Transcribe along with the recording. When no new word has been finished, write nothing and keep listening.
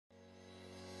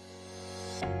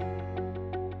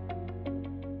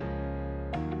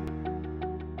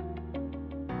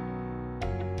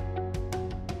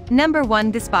Number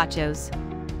 1. Gazpachos.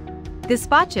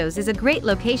 Gazpachos is a great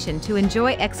location to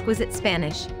enjoy exquisite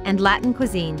Spanish and Latin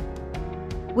cuisine.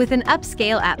 With an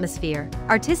upscale atmosphere,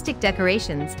 artistic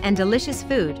decorations, and delicious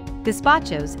food,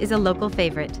 Gazpachos is a local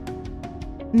favorite.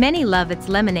 Many love its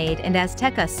lemonade and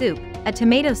Azteca soup, a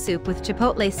tomato soup with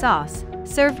chipotle sauce,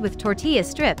 served with tortilla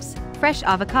strips, fresh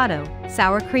avocado,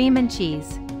 sour cream and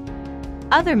cheese.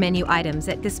 Other menu items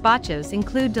at Gazpachos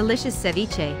include delicious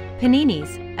ceviche,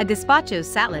 paninis, a gazpacho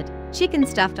salad, chicken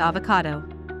stuffed avocado.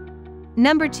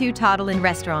 Number 2. Toddlin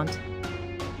Restaurant.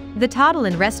 The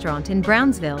Toddlin Restaurant in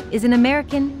Brownsville is an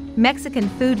American, Mexican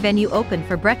food venue open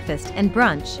for breakfast and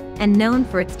brunch, and known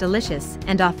for its delicious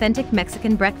and authentic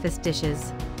Mexican breakfast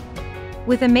dishes.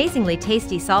 With amazingly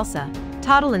tasty salsa,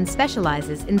 Toddlin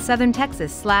specializes in southern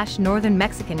Texas/northern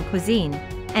Mexican cuisine,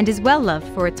 and is well loved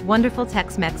for its wonderful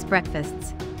Tex-Mex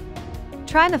breakfasts.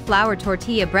 Try the flour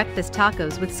tortilla breakfast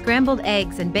tacos with scrambled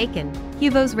eggs and bacon,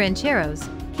 huevos rancheros,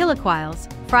 chilaquiles,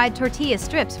 fried tortilla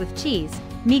strips with cheese,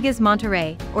 migas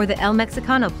Monterrey, or the El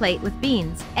Mexicano plate with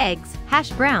beans, eggs,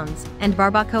 hash browns, and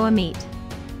barbacoa meat.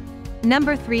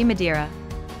 Number 3. Madeira.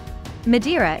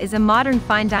 Madeira is a modern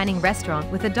fine dining restaurant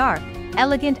with a dark,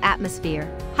 elegant atmosphere,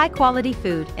 high-quality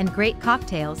food, and great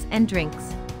cocktails and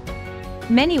drinks.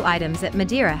 Menu items at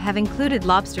Madeira have included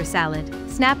lobster salad,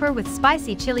 snapper with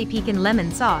spicy chili pecan lemon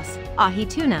sauce, ahi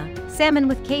tuna, salmon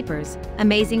with capers,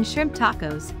 amazing shrimp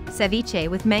tacos, ceviche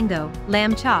with mango,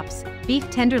 lamb chops, beef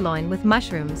tenderloin with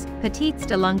mushrooms, patites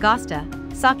de langosta,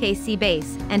 sake sea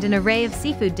bass, and an array of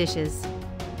seafood dishes.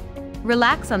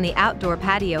 Relax on the outdoor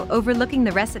patio overlooking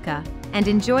the Resaca, and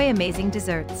enjoy amazing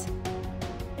desserts.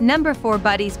 Number 4.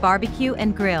 Buddy's Barbecue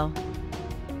and Grill.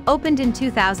 Opened in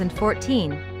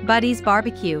 2014, Buddy's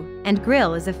Barbecue and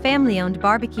Grill is a family-owned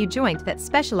barbecue joint that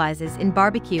specializes in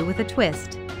barbecue with a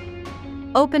twist.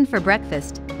 Open for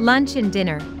breakfast, lunch and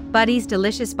dinner, Buddy's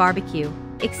delicious barbecue,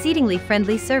 exceedingly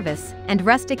friendly service, and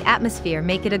rustic atmosphere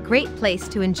make it a great place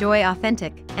to enjoy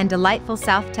authentic and delightful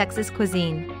South Texas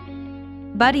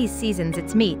cuisine. Buddy's seasons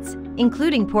its meats,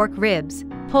 including pork ribs,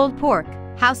 pulled pork,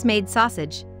 house-made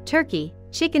sausage, turkey,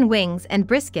 chicken wings and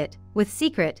brisket, with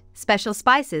secret, special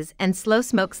spices and slow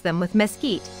smokes them with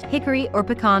mesquite, hickory or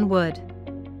pecan wood.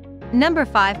 Number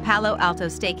 5. Palo Alto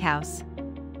Steakhouse.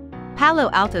 Palo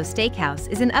Alto Steakhouse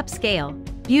is an upscale,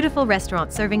 beautiful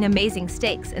restaurant serving amazing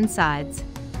steaks and sides.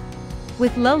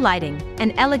 With low lighting,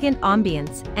 an elegant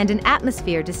ambience, and an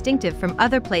atmosphere distinctive from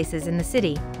other places in the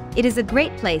city, it is a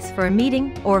great place for a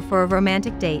meeting or for a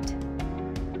romantic date.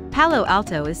 Palo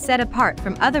Alto is set apart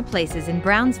from other places in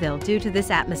Brownsville due to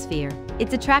this atmosphere,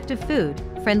 its attractive food,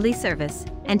 friendly service,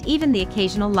 and even the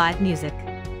occasional live music.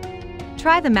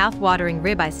 Try the mouth-watering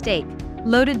ribeye steak,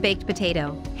 loaded baked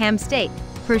potato, ham steak,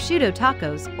 prosciutto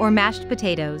tacos, or mashed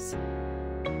potatoes.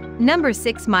 Number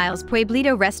 6. Miles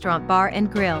Pueblito Restaurant Bar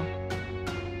and Grill.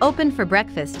 Open for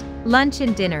breakfast, lunch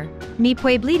and dinner, Mi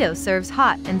Pueblito serves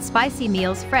hot and spicy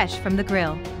meals fresh from the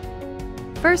grill.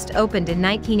 First opened in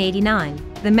 1989,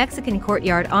 the Mexican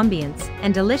courtyard ambience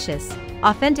and delicious,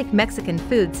 authentic Mexican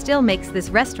food still makes this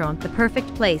restaurant the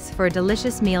perfect place for a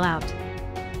delicious meal out.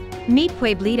 Mi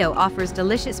Pueblito offers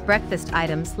delicious breakfast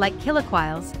items like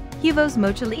chilaquiles, huevos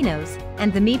mochilinos,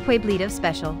 and the Mi Pueblito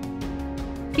special.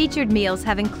 Featured meals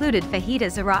have included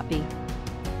fajitas arapi.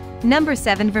 Number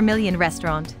 7. Vermilion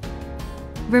Restaurant.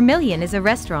 Vermilion is a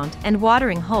restaurant and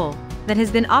watering hole that has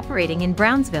been operating in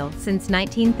Brownsville since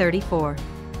 1934.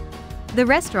 The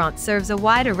restaurant serves a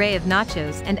wide array of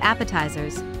nachos and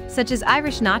appetizers, such as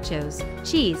Irish nachos,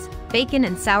 cheese, bacon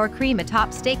and sour cream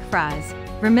atop steak fries,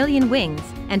 vermilion wings,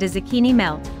 and a zucchini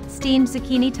melt, steamed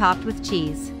zucchini topped with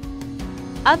cheese.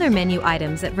 Other menu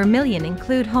items at Vermilion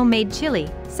include homemade chili,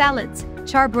 salads,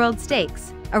 charbroiled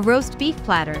steaks, a roast beef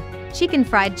platter, chicken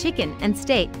fried chicken and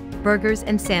steak, burgers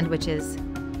and sandwiches.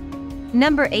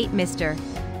 Number 8. Mr.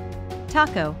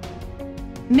 Taco.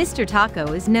 Mr.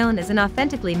 Taco is known as an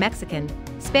authentically Mexican,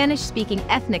 Spanish-speaking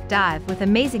ethnic dive with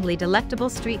amazingly delectable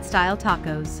street-style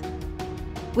tacos.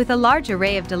 With a large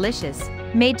array of delicious,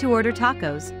 made-to-order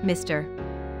tacos, Mr.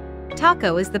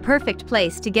 Taco is the perfect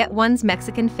place to get one's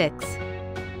Mexican fix.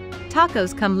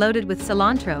 Tacos come loaded with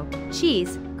cilantro,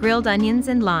 cheese, grilled onions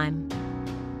and lime.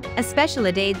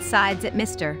 Especialidades sides at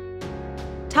Mr.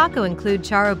 Taco include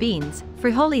charro beans,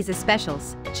 frijoles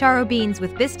especials, charro beans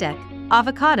with bistec,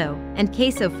 avocado, and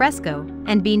queso fresco,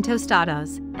 and bean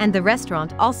tostadas, and the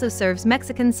restaurant also serves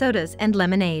Mexican sodas and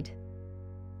lemonade.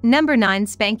 Number 9.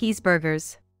 Spanky's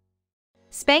Burgers.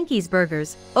 Spanky's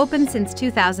Burgers, open since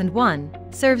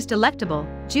 2001, serves delectable,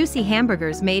 juicy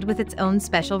hamburgers made with its own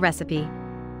special recipe.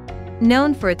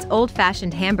 Known for its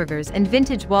old-fashioned hamburgers and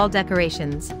vintage wall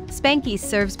decorations, Spanky's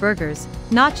serves burgers,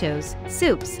 nachos,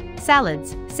 soups,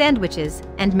 salads, sandwiches,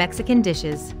 and Mexican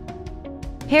dishes.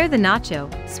 Pair the nacho,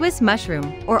 Swiss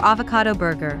mushroom, or avocado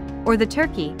burger, or the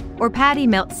turkey or patty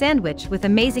melt sandwich with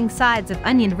amazing sides of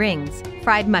onion rings,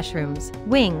 fried mushrooms,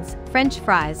 wings, French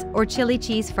fries, or chili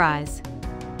cheese fries.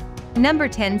 Number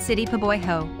 10. City Po' Boy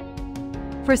Ho.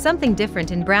 For something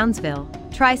different in Brownsville,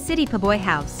 try City Po' Boy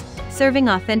House, serving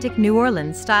authentic New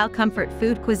Orleans-style comfort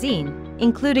food cuisine,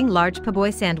 including large po' boy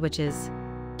sandwiches.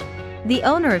 The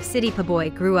owner of City Po' Boy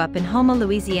grew up in Houma,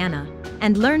 Louisiana,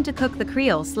 and learned to cook the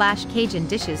Creole/Cajun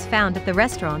dishes found at the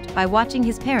restaurant by watching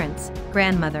his parents,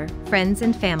 grandmother, friends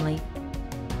and family.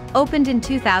 Opened in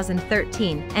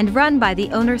 2013 and run by the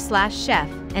owner/chef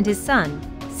and his son,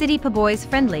 City Po' Boy's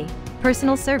friendly,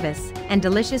 personal service, and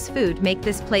delicious food make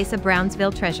this place a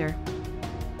Brownsville treasure.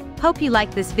 Hope you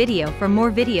liked this video. For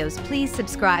more videos, please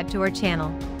subscribe to our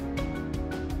channel.